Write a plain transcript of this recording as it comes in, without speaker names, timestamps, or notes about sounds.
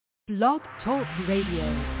Blog Talk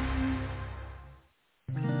Radio.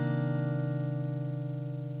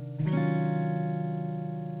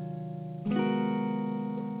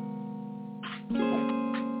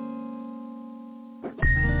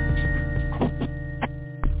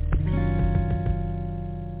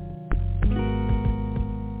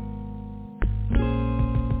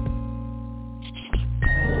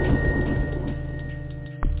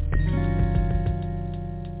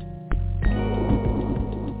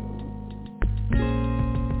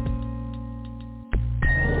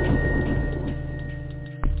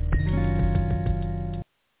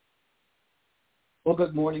 Well,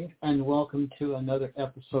 good morning, and welcome to another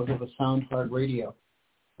episode of A Sound Heart Radio.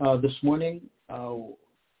 This morning,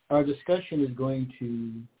 our discussion is going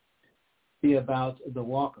to be about the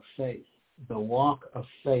walk of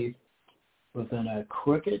faith within a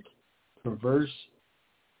crooked, perverse,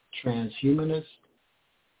 trans-humanist,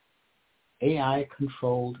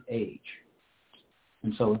 AI-controlled age.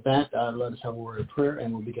 And so with that, let us have a word of prayer,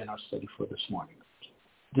 and we'll begin our study for this morning.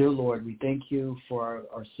 Dear Lord, we thank you for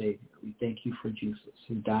our Savior. We thank you for Jesus,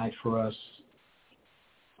 who died for us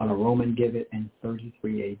on a Roman gibbet in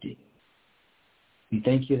 33 A.D. We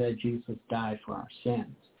thank you that Jesus died for our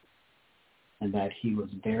sins and that he was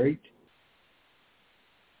buried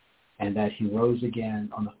and that he rose again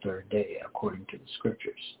on the third day, according to the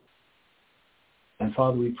Scriptures. And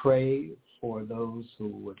Father, we pray for those who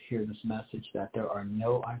would hear this message that there are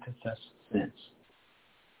no unconfessed sins,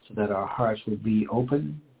 so that our hearts would be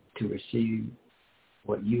open to receive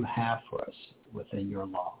what you have for us within your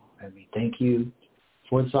law. And we thank you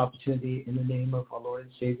for this opportunity in the name of our Lord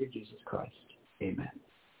and Savior, Jesus Christ. Amen.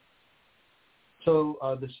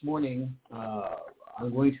 So this morning,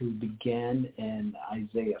 I'm going to begin in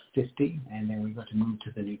Isaiah 50, and then we're going to move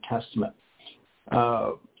to the New Testament.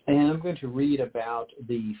 And I'm going to read about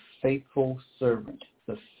the faithful servant,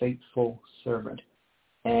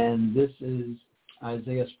 And this is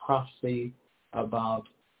Isaiah's prophecy about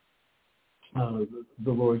the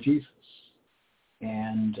Lord Jesus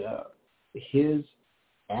and his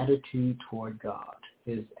attitude toward God,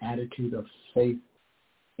 his attitude of faith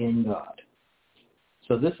in God.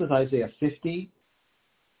 So this is Isaiah 50,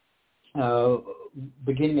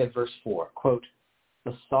 beginning at verse 4. Quote,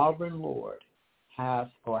 "The sovereign Lord has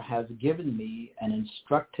given me an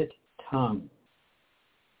instructed tongue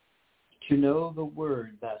to know the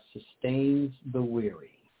word that sustains the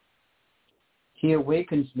weary. He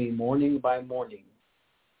awakens me morning by morning,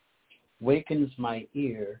 wakens my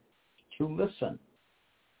ear to listen,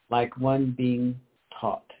 like one being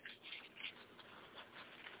taught.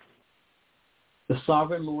 The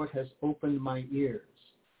sovereign Lord has opened my ears,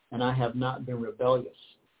 and I have not been rebellious.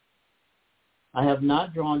 I have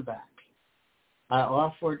not drawn back. I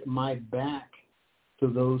offered my back to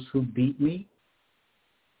those who beat me,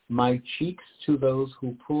 my cheeks to those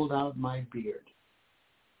who pulled out my beard.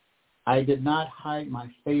 I did not hide my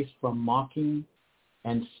face from mocking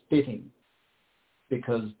and spitting,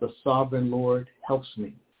 because the sovereign Lord helps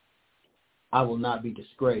me. I will not be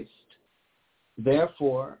disgraced.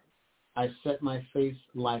 Therefore, I set my face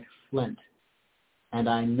like flint, and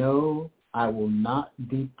I know I will not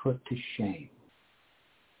be put to shame.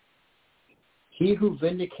 He who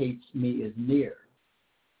vindicates me is near.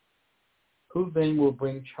 Who then will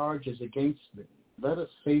bring charges against me? Let us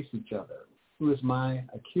face each other. Who is my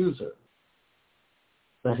accuser?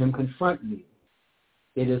 Let him confront me.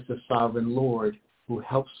 It is the sovereign Lord who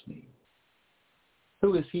helps me.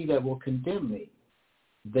 Who is he that will condemn me?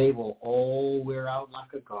 They will all wear out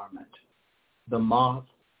like a garment. The moth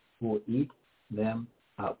will eat them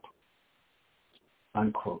up."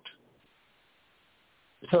 Unquote.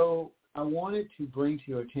 So I wanted to bring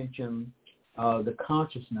to your attention the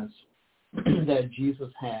consciousness that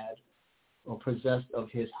Jesus had or possessed of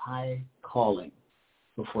his high calling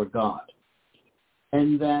before God.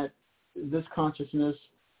 And that this consciousness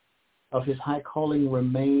of his high calling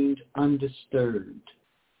remained undisturbed.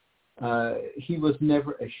 He was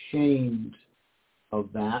never ashamed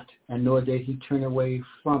of that, and nor did he turn away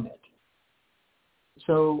from it.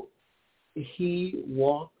 So he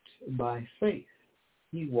walked by faith.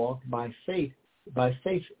 He walked by faith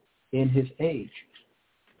in his age.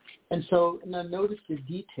 And so now notice the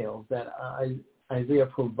details that Isaiah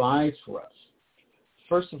provides for us.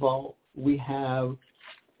 First of all, we have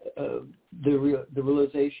the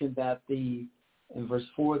realization that in verse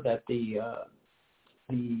 4, that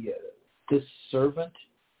this servant,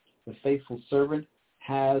 the faithful servant,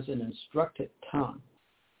 has an instructed tongue.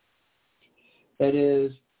 That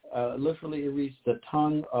is, literally it reads the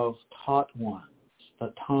tongue of taught ones,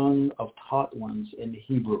 in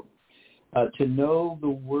Hebrew. To know the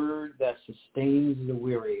word that sustains the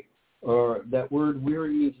weary, that word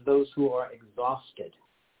weary means those who are exhausted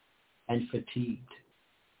and fatigued.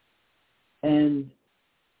 And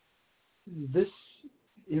this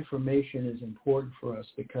information is important for us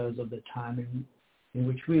because of the time in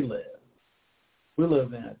which we live. We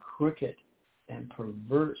live in a crooked and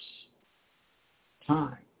perverse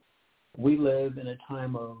time. We live in a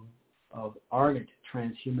time of ardent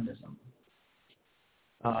transhumanism.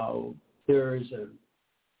 There is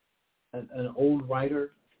an old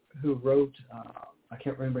writer who wrote, I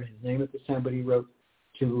can't remember his name at the time, but he wrote,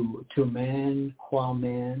 to man qua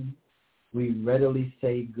man, we readily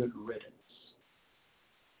say good riddance.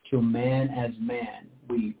 To man as man,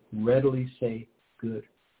 we readily say good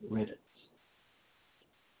riddance.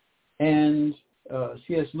 And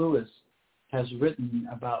C.S. Lewis has written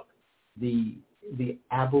about the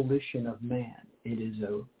abolition of man. It is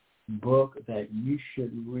a book that you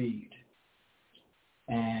should read.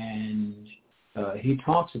 And he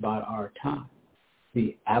talks about our time,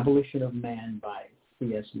 The Abolition of Man by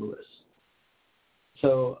C.S. Lewis.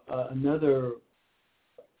 So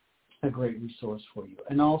a great resource for you.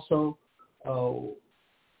 And also,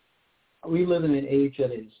 we live in an age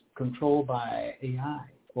that is controlled by AI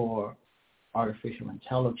or artificial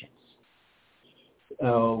intelligence.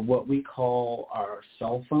 What we call our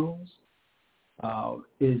cell phones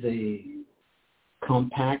is a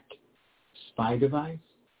compact spy device.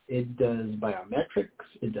 It does biometrics.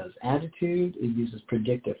 It does attitude. It uses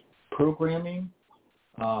predictive programming.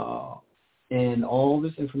 And all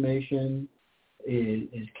this information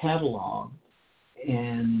is cataloged.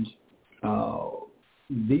 And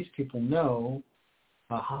these people know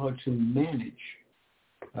how to manage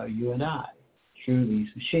you and I through these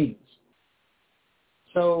machines.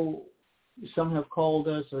 So some have called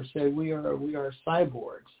us or said we are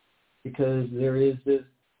cyborgs because there is this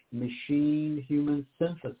machine-human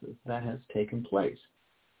synthesis that has taken place,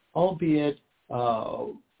 albeit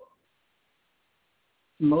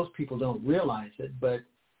most people don't realize it, but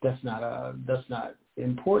that's not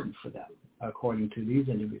important for them, according to these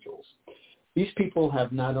individuals. These people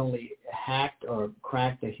have not only hacked or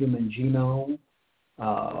cracked the human genome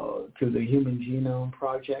through the Human Genome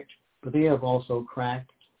Project, but they have also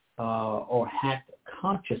cracked or hacked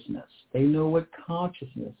consciousness. They know what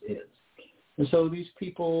consciousness is. And so these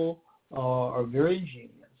people are very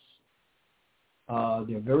ingenious.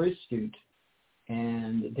 They're very astute,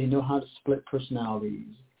 and they know how to split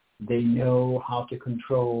personalities. They know how to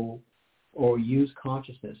control or use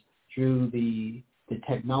consciousness through the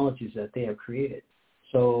technologies that they have created.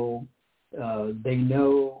 So they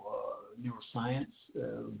know neuroscience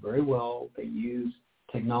very well. They use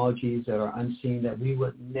technologies that are unseen that we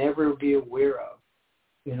would never be aware of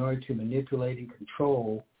in order to manipulate and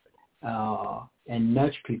control and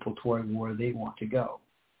nudge people toward where they want to go.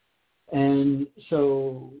 And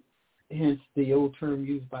so hence the old term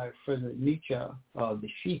used by Friedrich Nietzsche, the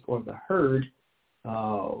sheep or the herd,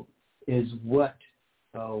 is what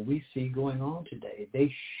we see going on today.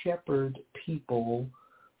 They shepherd people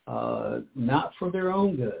not for their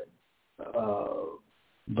own good,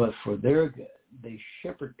 but for their good. They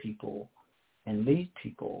shepherd people and lead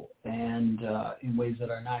people and in ways that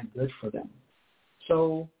are not good for them.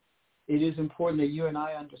 So it is important that you and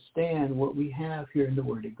I understand what we have here in the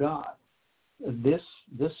Word of God. This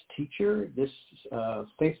teacher, this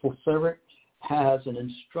faithful servant, has an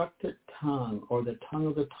instructed tongue, or the tongue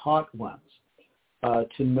of the taught ones,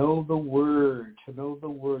 to know the word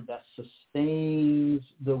that sustains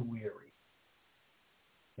the weary.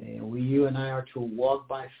 And you and I are to walk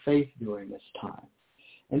by faith during this time.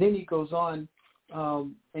 And then he goes on,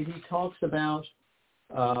 and he talks about,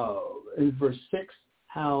 in verse 6,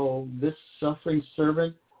 how this suffering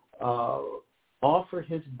servant offered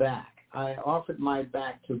his back. I offered my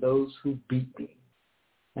back to those who beat me.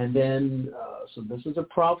 And then, so this is a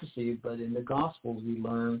prophecy, but in the Gospels we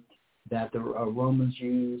learn that the Romans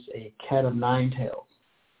use a cat of nine tails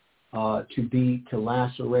to beat, to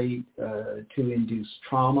lacerate, to induce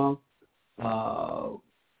trauma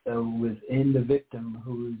within the victim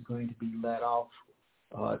who is going to be led off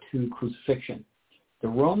to crucifixion. The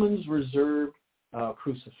Romans reserved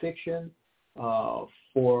crucifixion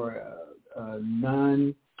for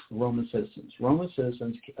non-Roman citizens. Roman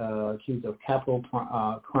citizens accused of capital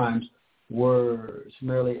crimes were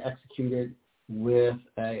summarily executed with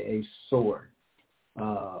a sword.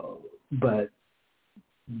 But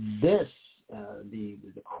this, the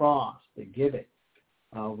cross, the gibbet,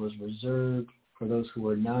 was reserved for those who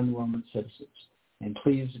were non-Roman citizens. And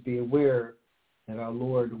please be aware that our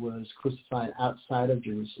Lord was crucified outside of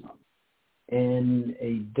Jerusalem in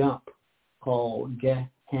a dump called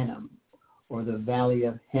Gehenna, or the Valley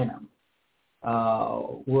of Hinnom.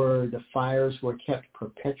 where the fires were kept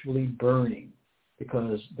perpetually burning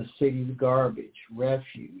because the city's garbage,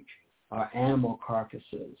 refuge, animal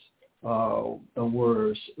carcasses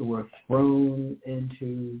were thrown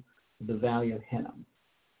into the Valley of Hinnom.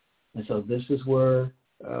 And so this is where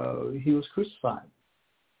he was crucified.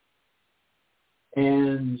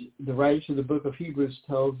 And the writer to the book of Hebrews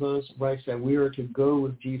writes that we are to go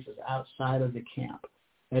with Jesus outside of the camp.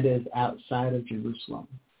 That is, outside of Jerusalem.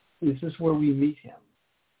 This is where we meet him.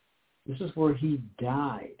 This is where he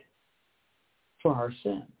died for our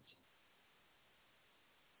sins.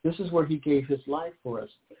 This is where he gave his life for us.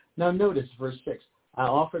 Now notice verse 6. I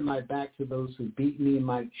offered my back to those who beat me,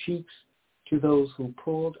 my cheeks to those who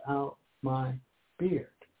pulled out my beard.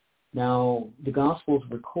 Now, the Gospels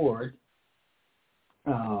record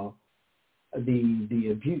the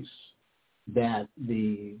abuse that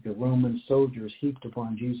the Roman soldiers heaped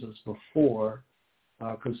upon Jesus before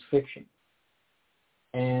crucifixion.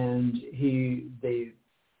 And they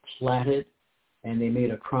plaited and they made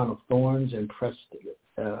a crown of thorns and pressed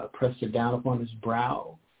it down upon his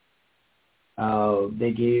brow.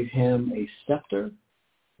 They gave him a scepter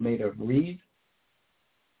made of reed.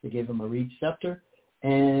 They gave him a reed scepter,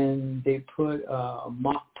 and they put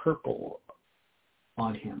mock purple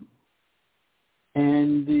on him.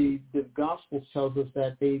 And the Gospel tells us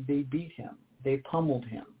that they beat him, they pummeled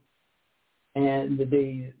him, and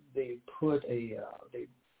they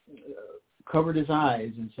covered his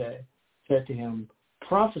eyes and said to him,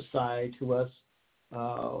 "Prophesy to us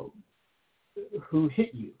who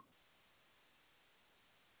hit you."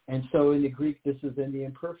 And so in the Greek, this is in the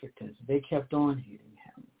imperfect tense. They kept on hitting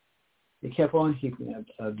him. They kept on heaping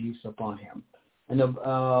abuse upon him. And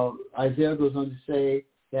Isaiah goes on to say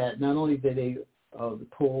that not only did they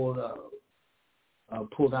pulled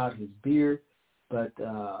out his beard, but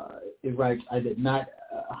it writes, "I did not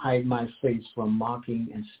hide my face from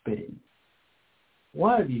mocking and spitting."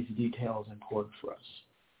 Why are these details important for us?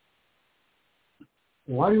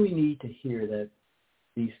 Why do we need to hear that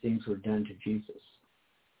these things were done to Jesus?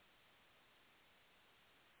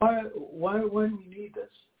 Why do we need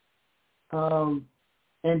this? And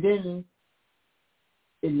then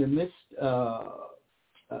in the midst,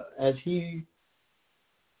 as he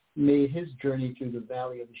made his journey through the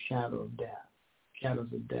valley of the shadows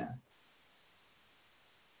of death,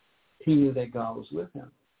 he knew that God was with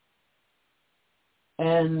him.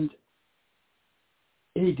 And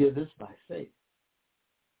he did this by faith.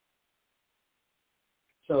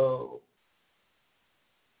 So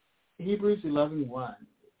Hebrews 11:1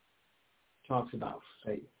 talks about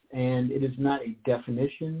faith. And it is not a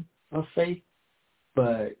definition of faith,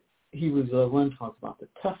 but Hebrews 11 talks about the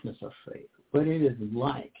toughness of faith, what it is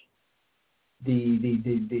like, the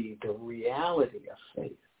reality of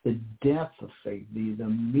faith, the depth of faith, the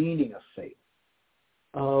meaning of faith.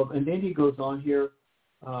 And then he goes on here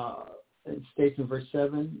and states in verse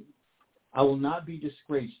 7, "I will not be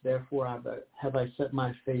disgraced, therefore have I set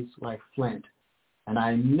my face like flint, and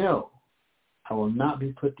I know I will not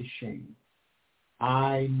be put to shame.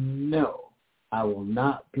 I know I will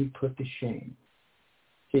not be put to shame."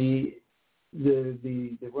 See,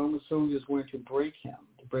 the Roman soldiers wanted to break him,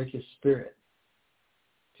 to break his spirit,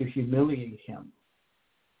 to humiliate him.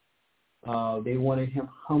 They wanted him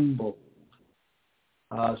humbled.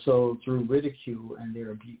 So through ridicule and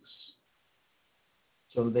their abuse.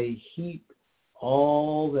 So they heaped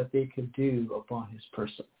all that they could do upon his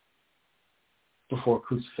person before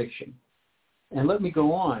crucifixion. And let me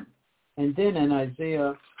go on. And then in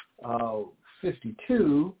Isaiah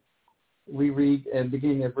 52, we read,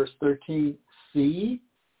 beginning at verse 13, "See,"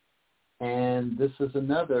 and this is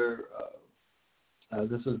another,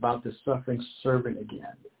 this is about the suffering servant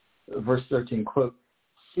again. Verse 13, quote,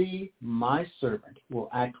 "See, my servant will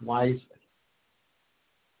act wisely.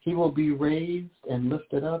 He will be raised and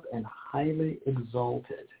lifted up and highly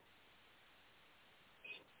exalted."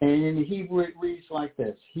 And he reads like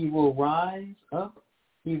this: "He will rise up.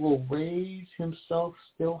 He will raise himself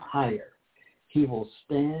still higher. He will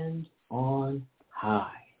stand on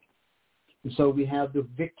high." And so we have the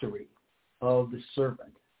victory of the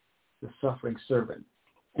servant, the suffering servant.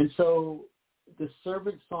 And so the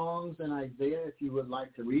servant songs in Isaiah, if you would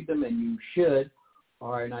like to read them, and you should,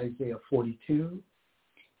 are in Isaiah 42,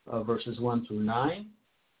 verses 1 through 9,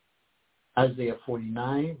 Isaiah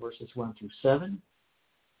 49, verses 1 through 7,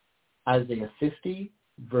 Isaiah 50,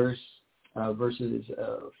 verses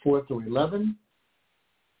 4 through 11,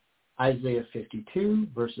 Isaiah 52,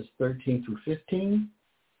 verses 13 through 15,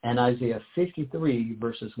 and Isaiah 53,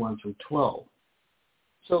 verses 1 through 12.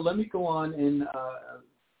 So let me go on in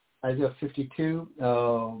Isaiah 52,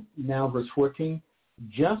 now verse 14.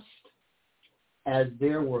 "Just as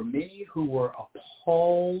there were many who were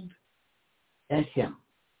appalled at him.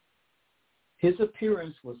 His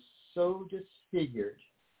appearance was so disfigured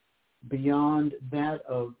beyond that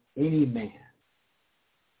of any man,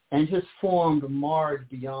 and his form marred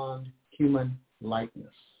beyond human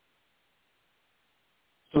likeness.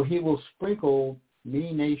 So he will sprinkle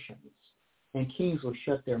many nations, and kings will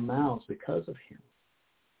shut their mouths because of him.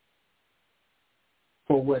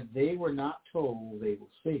 For what they were not told, they will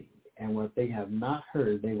see, and what they have not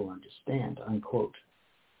heard, they will understand, unquote.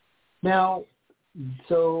 Now,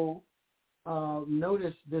 so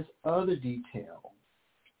notice this other detail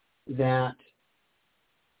that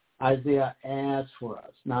Isaiah adds for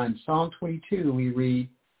us. Now, in Psalm 22, we read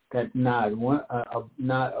that not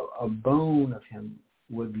a bone of him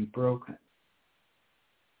would be broken.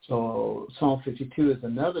 So Psalm 52 is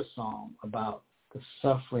another psalm about the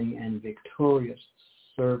suffering and victorious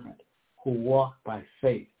servant who walked by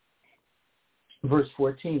faith. Verse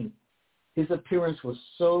 14, his appearance was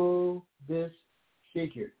so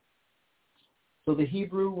disfigured. So the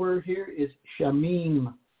Hebrew word here is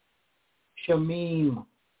shamim. Shamim.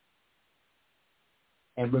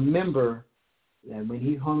 And remember that when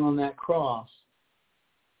he hung on that cross,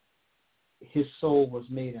 his soul was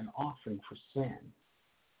made an offering for sin.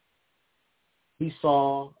 He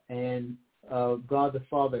saw, and God the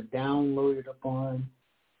Father downloaded upon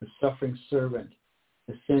the suffering servant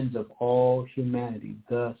the sins of all humanity.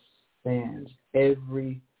 Thus stands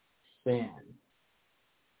every sin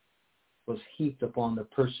was heaped upon the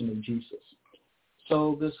person of Jesus.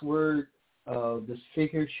 So this word, this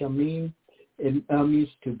figure, shamim, it means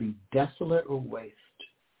to be desolate or waste,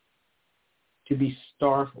 to be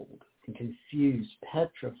startled and confused,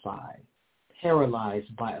 petrified,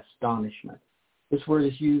 paralyzed by astonishment. This word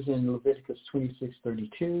is used in Leviticus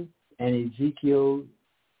 26:32 and Ezekiel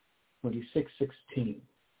 26:16.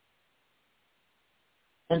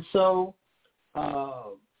 And so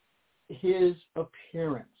his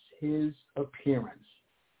appearance,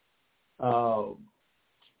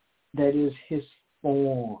 that is his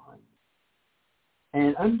form.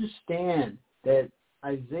 And understand that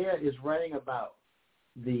Isaiah is writing about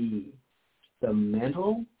the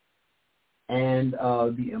mental and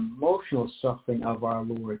the emotional suffering of our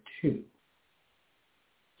Lord too.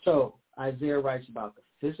 So Isaiah writes about the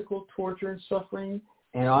physical torture and suffering,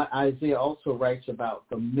 and Isaiah also writes about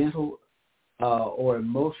the mental or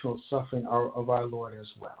emotional suffering of our Lord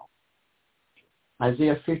as well.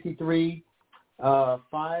 Isaiah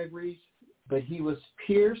 53:5 reads, but he was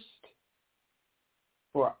pierced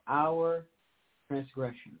for our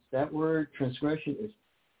transgressions. That word transgression is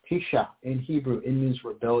pisha in Hebrew. It means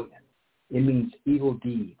rebellion. It means evil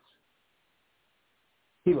deeds.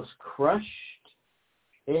 He was crushed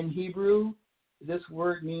in Hebrew. This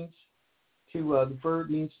word means the verb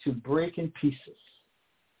means to break in pieces.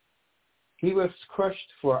 He was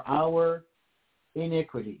crushed for our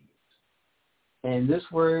iniquities. And this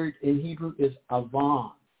word in Hebrew is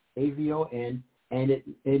avon, A-V-O-N, and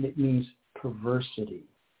it means perversity.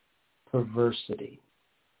 Perversity.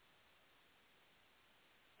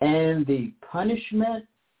 And the punishment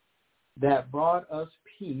that brought us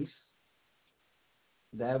peace,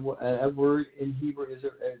 that word in Hebrew is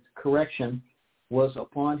a correction, was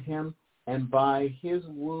upon him, and by his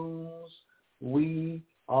wounds we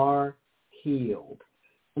are healed.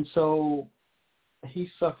 And so he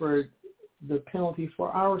suffered the penalty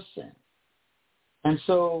for our sin. And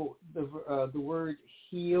so the word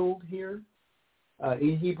healed here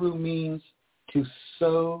in Hebrew means to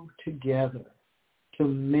sew together, to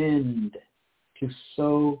mend, to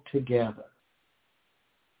sew together.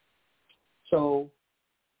 So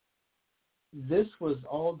this was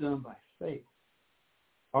all done by faith,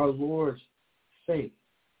 our Lord's faith.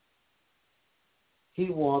 He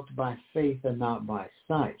walked by faith and not by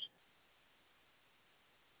sight.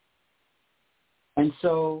 And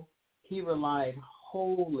so he relied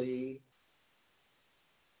wholly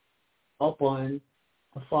upon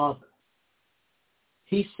the Father.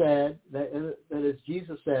 He said, that as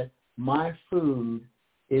Jesus said, my food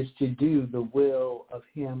is to do the will of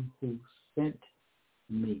him who sent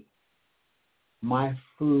me. My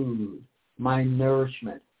food, my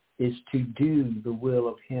nourishment is to do the will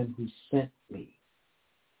of him who sent me.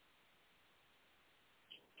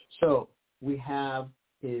 So we have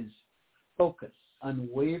his focus,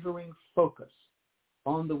 unwavering focus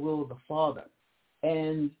on the will of the Father.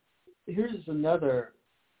 And here's another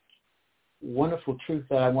wonderful truth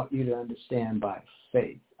that I want you to understand about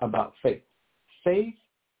faith. Faith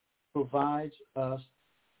provides us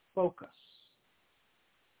focus.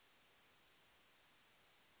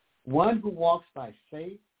 One who walks by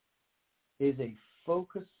faith is a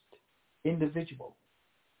focused individual.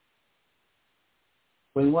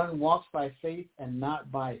 When one walks by faith and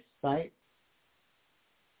not by sight,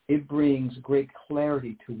 it brings great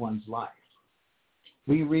clarity to one's life.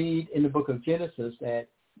 We read in the book of Genesis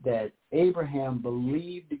that Abraham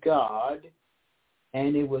believed God,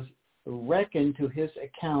 and it was reckoned to his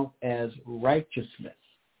account as righteousness.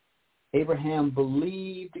 Abraham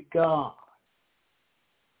believed God,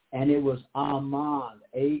 and it was Aman,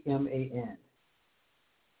 A-M-A-N.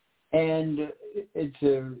 And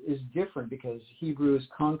it's different because Hebrew is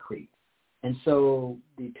concrete. And so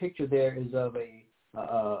the picture there is of a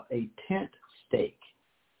tent stake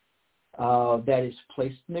that is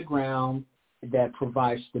placed in the ground that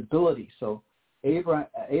provides stability. So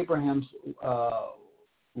Abraham's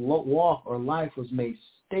walk or life was made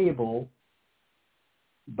stable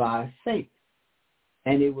by faith.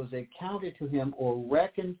 And it was accounted to him or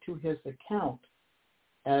reckoned to his account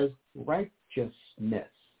as righteousness.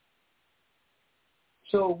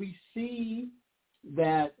 So we see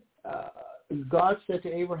that God said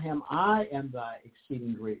to Abraham, I am thy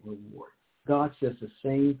exceeding great reward. God says the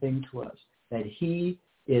same thing to us, that he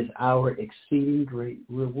is our exceeding great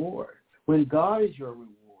reward. When God is your reward,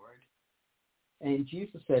 and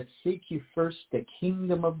Jesus said, seek you first the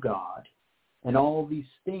kingdom of God, and all these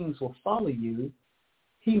things will follow you,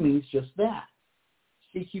 he means just that.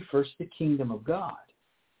 Seek you first the kingdom of God.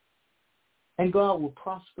 And God will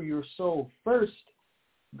prosper your soul. First,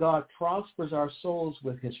 God prospers our souls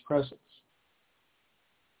with his presence.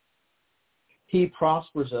 He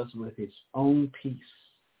prospers us with his own peace.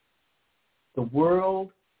 The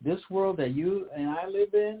world, this world that you and I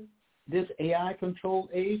live in, this AI-controlled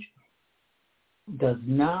age, does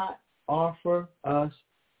not offer us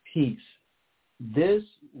peace. This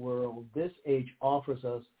world, this age offers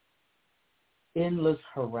us endless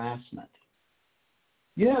harassment.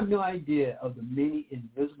 You have no idea of the many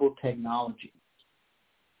invisible technologies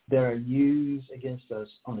that are used against us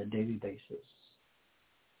on a daily basis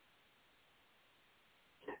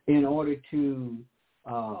in order to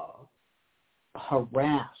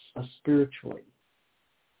harass us spiritually.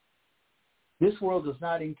 This world does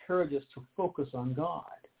not encourage us to focus on God.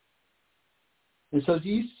 And so do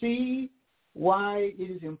you see why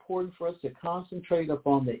it is important for us to concentrate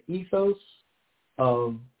upon the ethos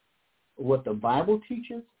of what the Bible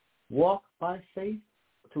teaches? Walk by faith,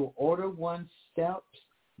 to order one's steps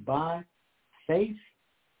by faith.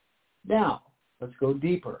 Now, let's go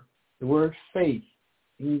deeper. The word faith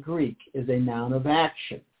in Greek is a noun of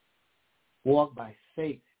action. Walk by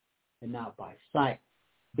faith and not by sight.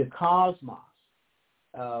 The cosmos,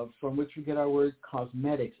 from which we get our word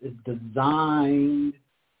cosmetics, is designed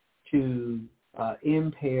to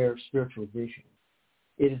impair spiritual vision.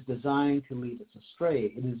 It is designed to lead us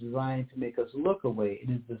astray. It is designed to make us look away. It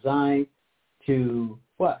is designed to,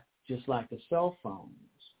 what? Just like the cell phones,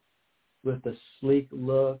 with the sleek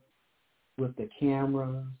look, with the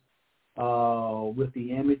cameras, with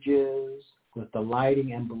the images, with the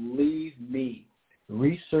lighting. And believe me,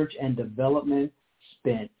 research and development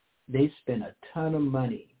they spend a ton of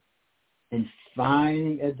money in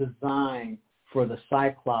finding a design for the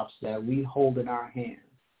cyclops that we hold in our hands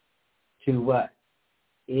to what?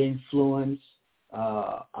 Influence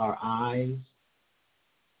our eyes,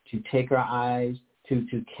 to take our eyes,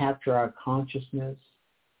 to capture our consciousness.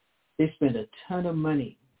 They spend a ton of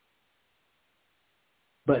money,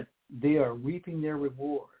 but they are reaping their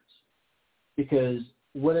rewards, because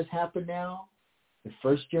what has happened now, the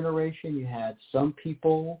first generation, you had some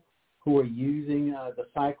people who are using the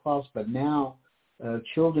cyclops, but now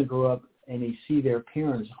children grow up and they see their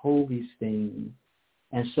parents hold these things.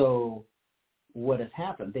 And so what has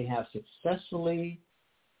happened, they have successfully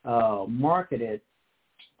marketed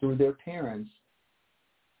through their parents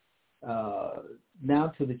now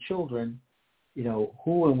to the children,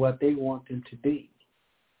 who and what they want them to be.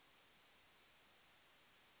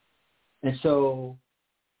 And so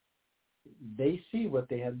they see what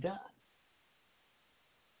they have done.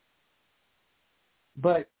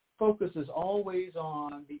 But focus is always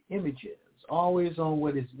on the images, always on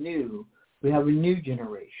what is new. We have a new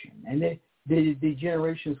generation, and the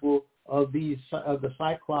generations of the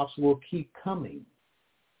Cyclops will keep coming.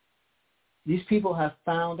 These people have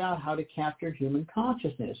found out how to capture human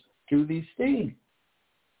consciousness through these things.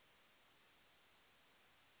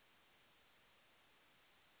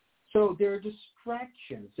 So there are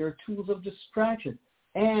distractions. There are tools of distraction.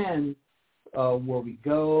 And where we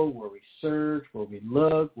go, where we search, where we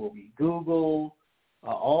look, where we Google,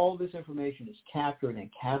 all this information is captured and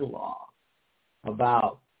cataloged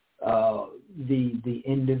about the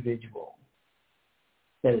individual.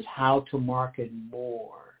 That is how to market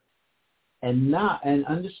more. And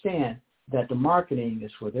understand, that the marketing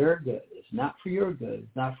is for their good. It's not for your good.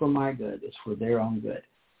 It's not for my good. It's for their own good.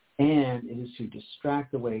 And it is to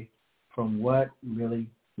distract away from what really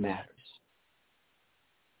matters.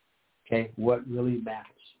 Okay, what really matters.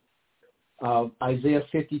 Isaiah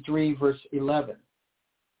 53, verse 11.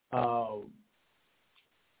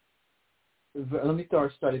 Let me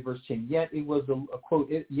start at verse 10. Yet it was a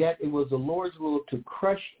quote. Yet it was the Lord's will to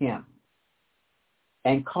crush him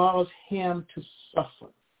and cause him to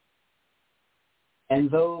suffer. And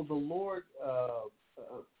though the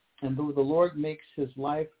Lord makes his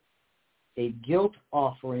life a guilt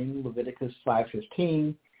offering, Leviticus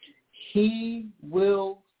 5:15, he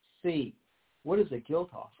will see. What is a guilt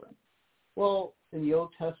offering? Well, in the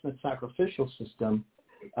Old Testament sacrificial system,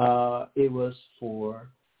 it was for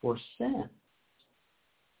sin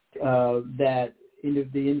that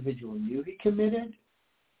the individual knew he committed,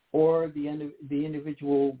 or the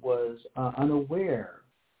individual was unaware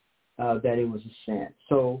that it was a sin.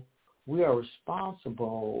 So we are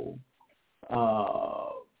responsible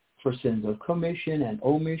for sins of commission and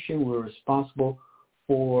omission. We're responsible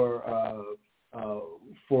for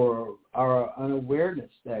our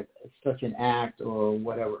unawareness that such an act or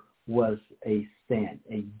whatever was a sin,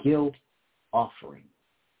 a guilt offering.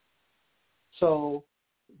 So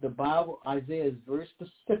the Bible, Isaiah is very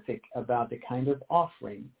specific about the kind of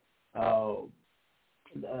offering of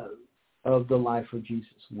the life of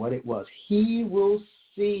Jesus, what it was. He will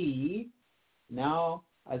see. Now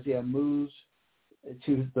Isaiah moves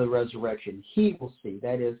to the resurrection. He will see.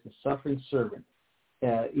 That is the suffering servant.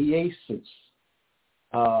 Jesus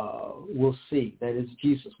will see. That is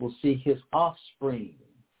Jesus will see his offspring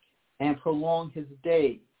and prolong his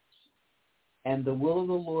days. And the will of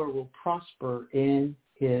the Lord will prosper in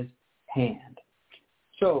his hand.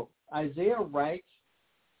 So Isaiah writes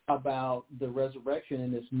about the resurrection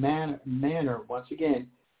in this manner once again,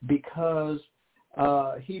 because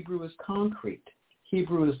Hebrew is concrete.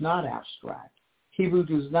 Hebrew is not abstract. Hebrew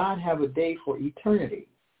does not have a day for eternity.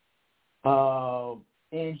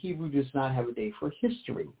 And Hebrew does not have a day for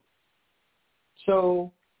history.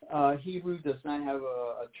 So Hebrew does not have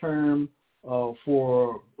a term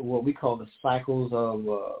for what we call the cycles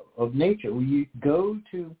of nature. When you go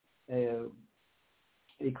to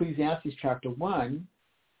Ecclesiastes chapter 1,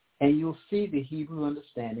 and you'll see the Hebrew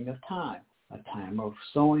understanding of time, a time of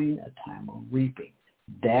sowing, a time of reaping.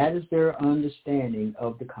 That is their understanding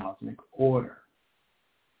of the cosmic order.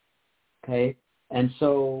 Okay? And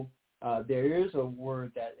so there is a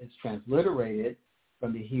word that is transliterated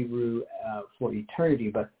from the Hebrew for eternity,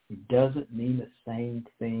 but it doesn't mean the same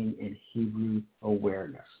thing in Hebrew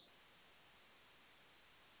awareness.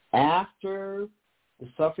 After the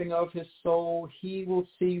suffering of his soul, he will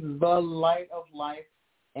see the light of life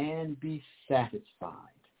and be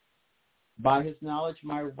satisfied. By his knowledge,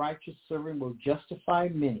 my righteous servant will justify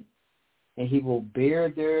many, and he will bear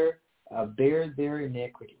their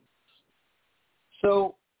iniquities.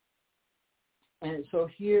 So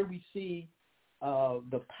here we see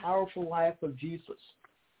the powerful life of Jesus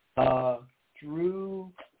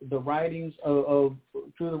through the writings of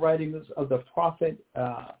the prophet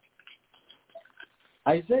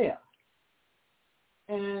Isaiah.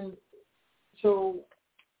 And so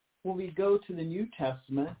when we go to the New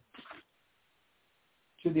Testament,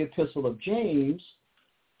 to the Epistle of James,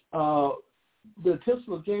 the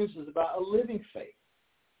Epistle of James is about a living faith.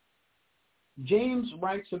 James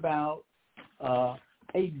writes about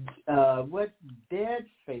what dead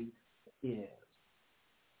faith is.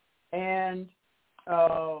 And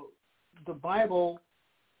the Bible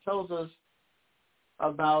tells us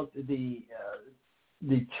about the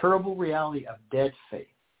terrible reality of dead faith.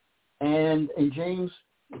 And in James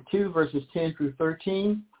 2, verses 10 through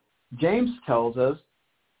 13, James tells us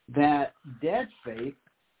that dead faith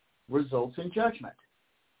results in judgment.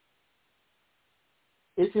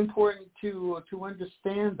 It's important to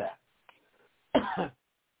understand that.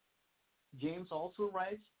 James also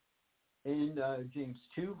writes in James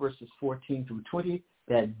 2, verses 14 through 20,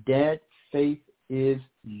 that dead faith is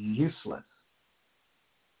useless.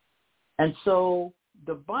 And so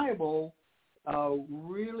the Bible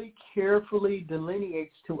really carefully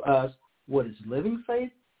delineates to us what is living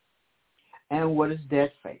faith and what is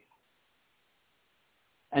dead faith.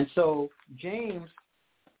 And so James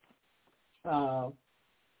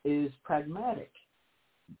is pragmatic.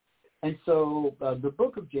 And so the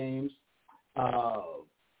book of James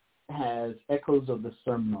has echoes of the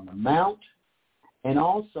Sermon on the Mount. And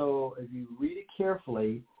also, if you read it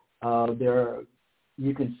carefully,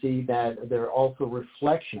 you can see that there are also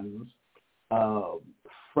reflections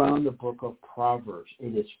from the book of Proverbs.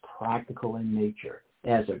 It is practical in nature.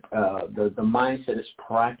 The mindset is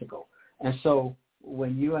practical. And so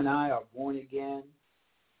when you and I are born again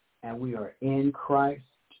and we are in Christ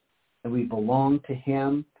and we belong to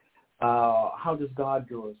him, how does God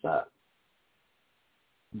grow us up?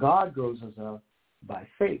 God grows us up by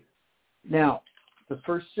faith. Now, the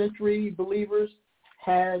first century believers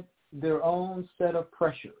had their own set of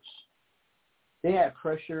pressures. They had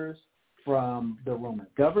pressures from the Roman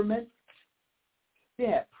government. They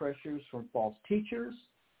had pressures from false teachers.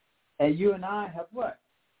 And you and I have what?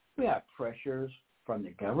 We have pressures from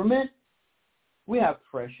the government. We have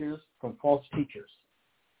pressures from false teachers.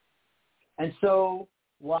 And so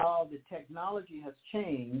while the technology has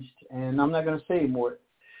changed, and I'm not going to say more,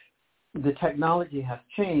 the technology has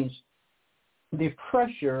changed, the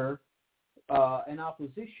pressure and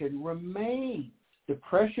opposition remains. The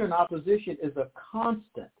pressure and opposition is a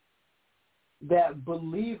constant that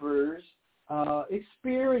believers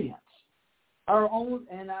experience. Our own,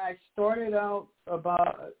 and I started out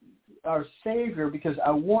about our Savior because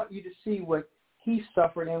I want you to see what he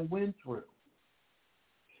suffered and went through.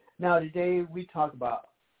 Now today we talk about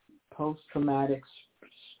post-traumatic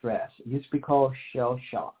stress. It used to be called shell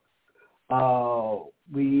shock.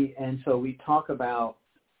 We talk about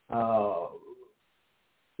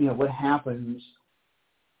what happens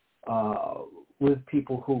with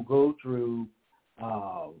people who go through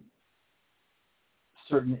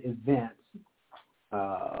certain events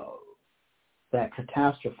that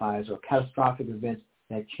catastrophize or catastrophic events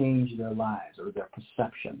that change their lives or their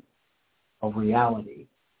perception of reality,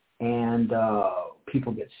 and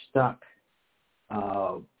people get stuck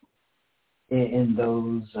in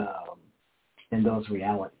those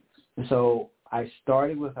realities. And so I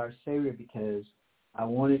started with our Savior because I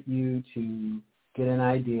wanted you to get an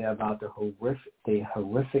idea about the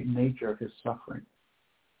horrific nature of his suffering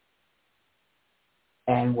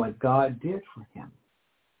and what God did for him,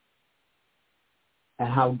 and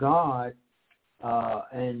how God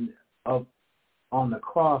on the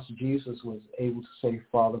cross, Jesus was able to say,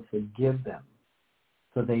 Father, forgive them,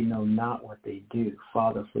 for they know not what they do.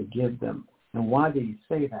 Father, forgive them. And why did he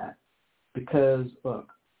say that? Because,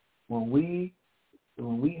 look, when we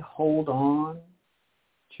hold on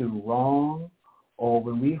to wrong, or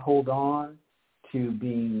when we hold on to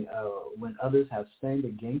being, when others have sinned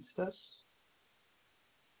against us,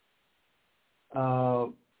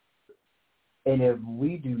 and if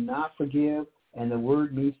we do not forgive, and the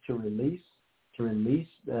word means to release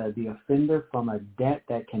the offender from a debt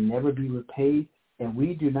that can never be repaid, and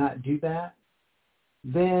we do not do that,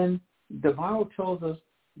 then the Bible tells us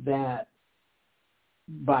that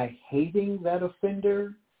by hating that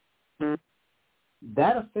offender,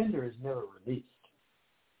 that offender is never released.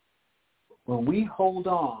 When we hold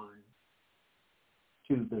on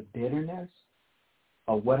to the bitterness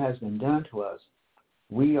of what has been done to us,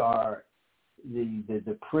 we are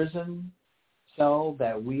the prison cell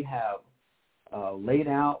that we have laid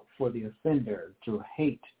out for the offender to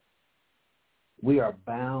hate. We are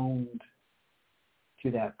bound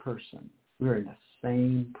to that person. We're in the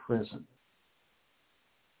same prison.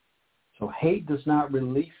 So hate does not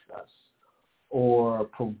release us or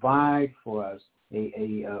provide for us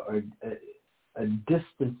a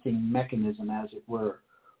distancing mechanism, as it were,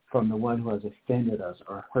 from the one who has offended us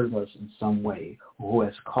or hurt us in some way, or who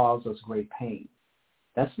has caused us great pain.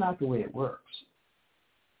 That's not the way it works.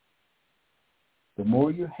 The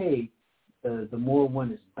more you hate, the more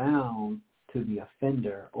one is bound to the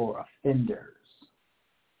offender or offenders.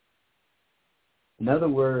 In other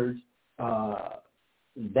words,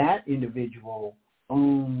 that individual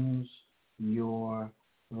owns your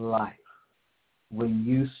life when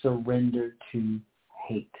you surrender to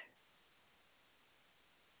hate.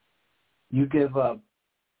 You give up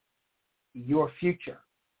your future.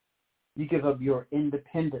 You give up your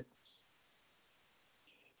independence.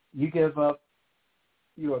 You give up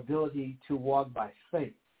your ability to walk by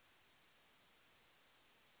faith.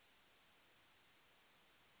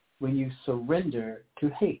 When you surrender to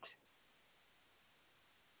hate.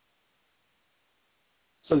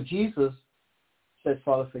 So Jesus said,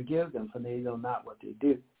 Father, forgive them, for they know not what they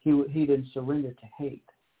do. He didn't surrender to hate.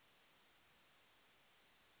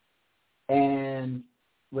 And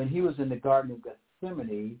when he was in the Garden of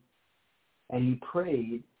Gethsemane and he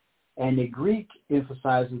prayed, and the Greek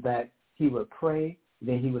emphasizes that he would pray,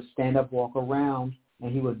 then he would stand up, walk around,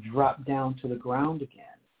 and he would drop down to the ground again.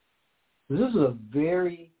 This is a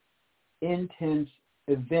very intense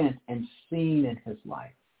event and scene in his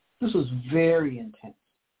life. This was very intense.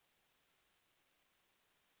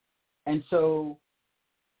 And so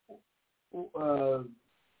the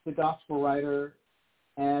gospel writer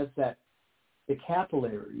adds that the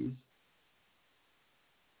capillaries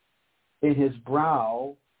in his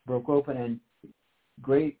brow broke open, and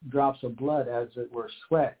great drops of blood, as it were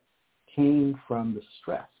sweat, came from the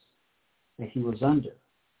stress that he was under.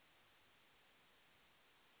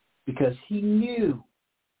 Because he knew,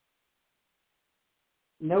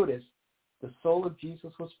 notice, the soul of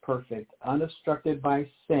Jesus was perfect, unobstructed by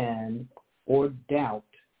sin or doubt.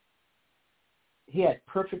 He had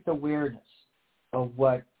perfect awareness of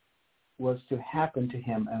what was to happen to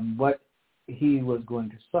him and what he was going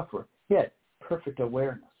to suffer. He had perfect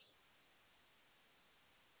awareness.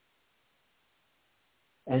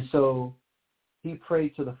 And so he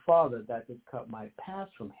prayed to the Father that this cup might pass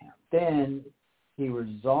from him. Then he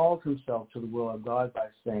resolved himself to the will of God by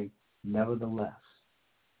saying, nevertheless,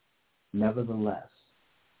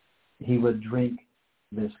 he would drink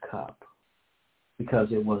this cup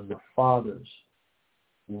because it was the Father's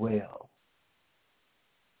will.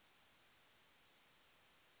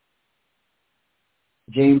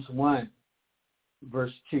 James 1,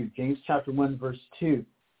 verse 2. James chapter 1, verse 2.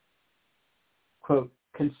 Quote,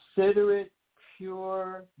 consider it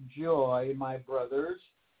pure joy, my brothers,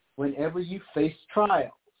 whenever you face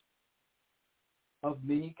trials of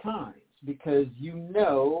many kinds, because you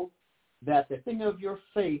know that the thing of your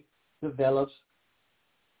faith develops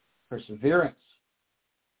perseverance.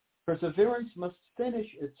 Perseverance must finish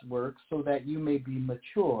its work so that you may be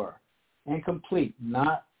mature and complete,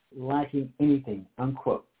 not lacking anything,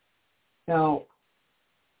 unquote. Now,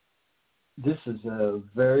 this is a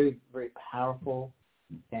very, very powerful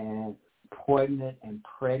and poignant and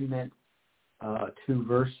pregnant 2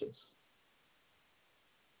 verses.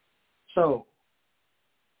 So,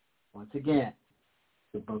 once again,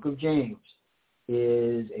 the book of James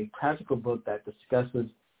is a practical book that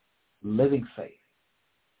discusses living faith.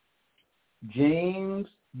 James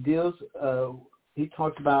deals, he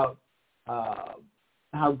talks about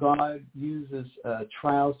how God uses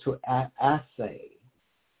trials to assay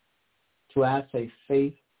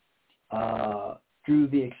faith through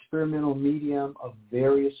the experimental medium of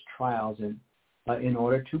various trials in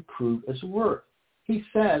order to prove its worth. He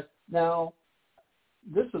says, now,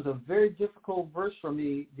 this is a very difficult verse for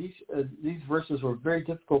me. These verses were very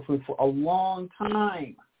difficult for me for a long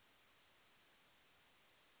time.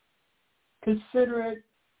 Consider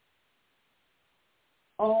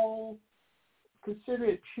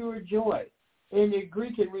it pure joy. In the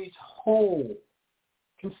Greek it reads whole.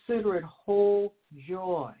 Consider it whole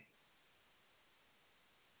joy.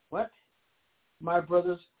 What? My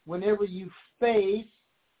brothers, whenever you face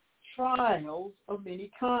trials of many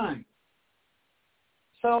kinds.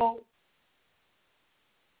 So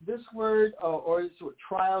this word, or this word,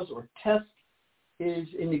 trials or test, is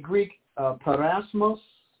in the Greek parasmos,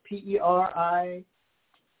 P-E-I-R-A-S-M-O-S,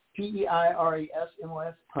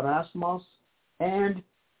 parasmos, and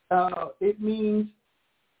it means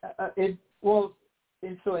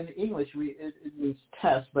and so in English it means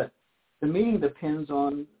test, but the meaning depends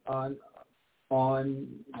on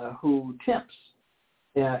who tempts.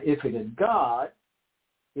 If it is God,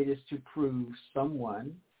 it is to prove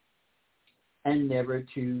someone, and never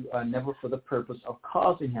for the purpose of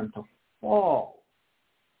causing him to fall.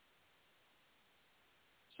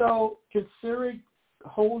 So consider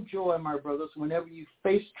whole joy, my brothers, whenever you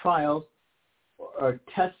face trials or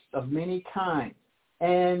tests of many kinds.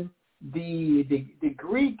 And the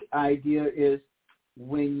Greek idea is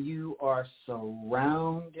when you are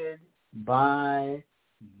surrounded by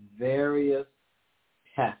various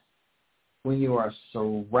tests. When you are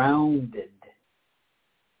surrounded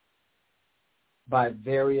by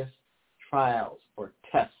various trials or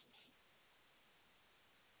tests.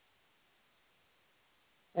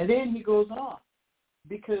 And then he goes on,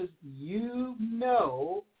 because you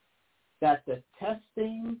know that the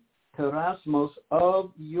testing, terasmos,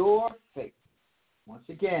 of your faith, once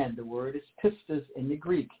again, the word is pistis in the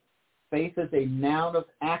Greek. Faith is a noun of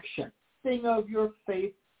action. Thing of your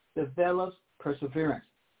faith develops perseverance.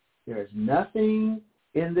 There is nothing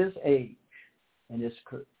in this age, in this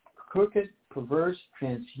crooked, perverse,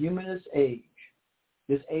 transhumanist age,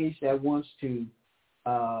 this age that wants to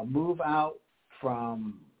move out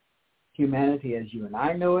from humanity as you and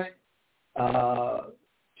I know it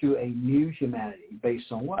to a new humanity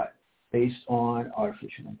based on what? Based on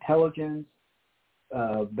artificial intelligence,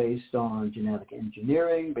 based on genetic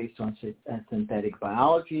engineering, based on synthetic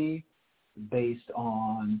biology, based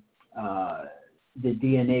on the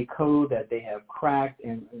DNA code that they have cracked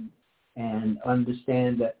and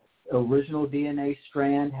understand that original DNA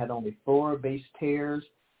strand had only 4 base pairs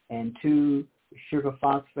and 2 sugar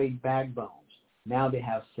phosphate backbones. Now they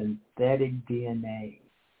have synthetic DNA.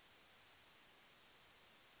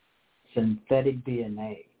 Synthetic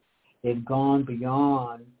DNA. They've gone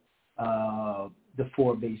beyond the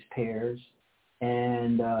 4 base pairs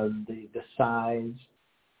and the size.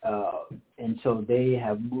 And so they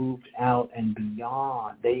have moved out and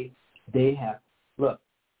beyond. They have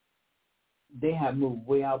moved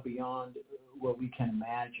way out beyond what we can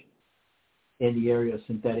imagine in the area of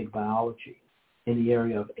synthetic biology, in the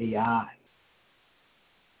area of AI.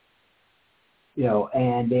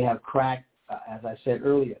 And they have cracked, as I said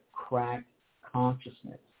earlier, cracked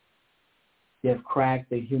consciousness. They have cracked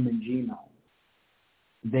the human genome.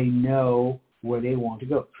 They know where they want to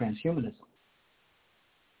go, transhumanism.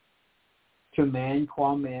 To man,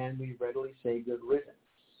 qua man, we readily say good riddance.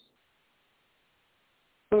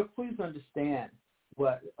 But please understand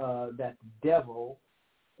what that the devil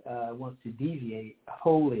wants to deviate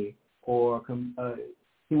wholly, or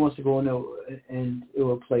he wants to go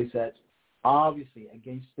into a place that's obviously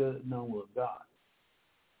against the known will of God.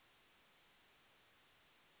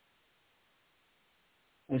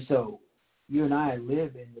 And so you and I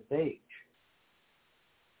live in this age.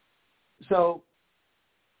 So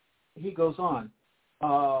he goes on,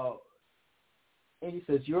 and he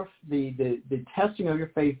says, the testing of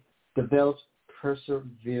your faith develops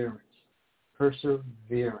perseverance.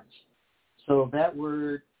 Perseverance. So that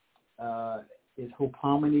word is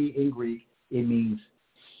hopomone in Greek. It means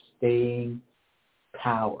staying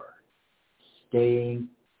power. Staying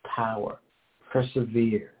power.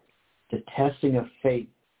 Persevere. The testing of faith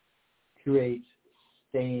creates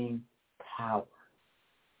staying power.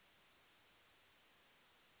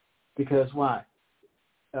 Because why?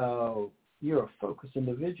 You're a focused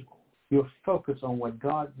individual. You're focused on what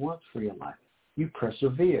God wants for your life. You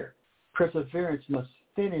persevere. Perseverance must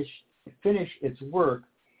finish its work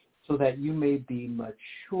so that you may be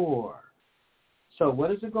mature. So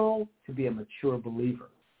what is the goal? To be a mature believer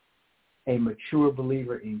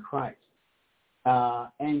in Christ,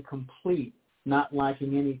 and complete, not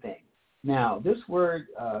lacking anything. Now, this word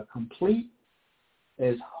complete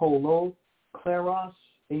is holokleros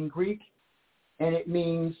in Greek, and it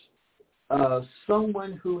means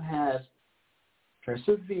someone who has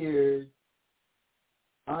persevered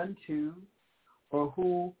unto, or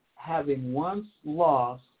who, having once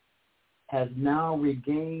lost, has now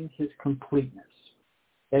regained his completeness.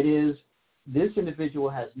 That is, this individual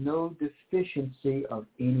has no deficiency of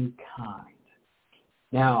any kind.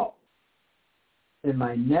 Now, in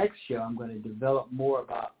my next show, I'm going to develop more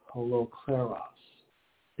about holokleros,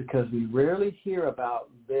 because we rarely hear about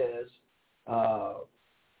this,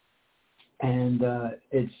 and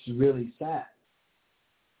it's really sad.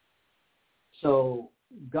 So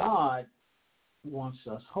God wants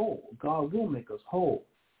us whole. God will make us whole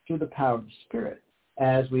through the power of the Spirit,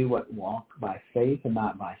 as we walk by faith and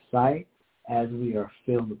not by sight, as we are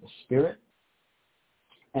filled with the Spirit,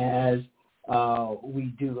 as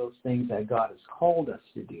we do those things that God has called us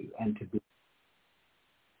to do and to be.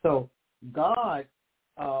 So God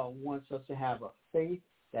wants us to have a faith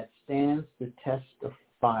that stands the test of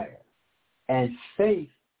fire. And faith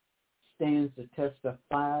stands the test of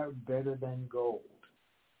fire better than gold.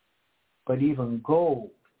 But even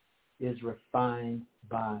gold is refined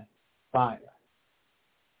by fire.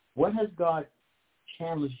 What has God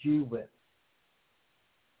challenged you with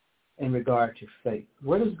in regard to faith?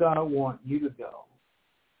 Where does God want you to go?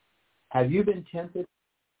 Have you been tempted to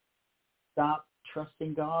stop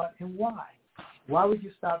trusting God, and why? Why would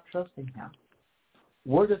you stop trusting him?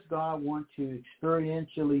 Where does God want to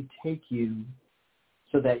experientially take you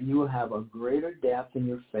so that you will have a greater depth in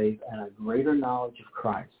your faith and a greater knowledge of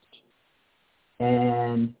Christ,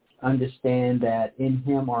 and understand that in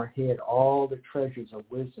him are hid all the treasures of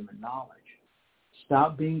wisdom and knowledge?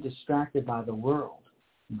 Stop being distracted by the world.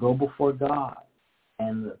 Go before God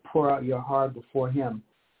and pour out your heart before him,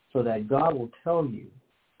 so that God will tell you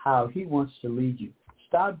how he wants to lead you.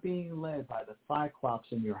 Stop being led by the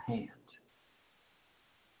cyclops in your hand,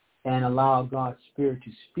 and allow God's Spirit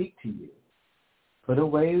to speak to you. Put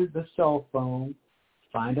away the cell phone.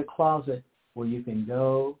 Find a closet where you can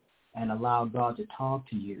go and allow God to talk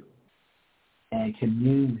to you and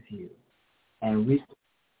commune with you, and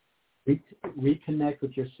reconnect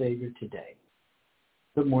with your Savior today.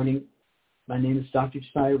 Good morning. My name is Dr.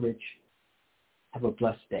 Josiah Rich. Have a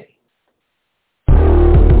blessed day.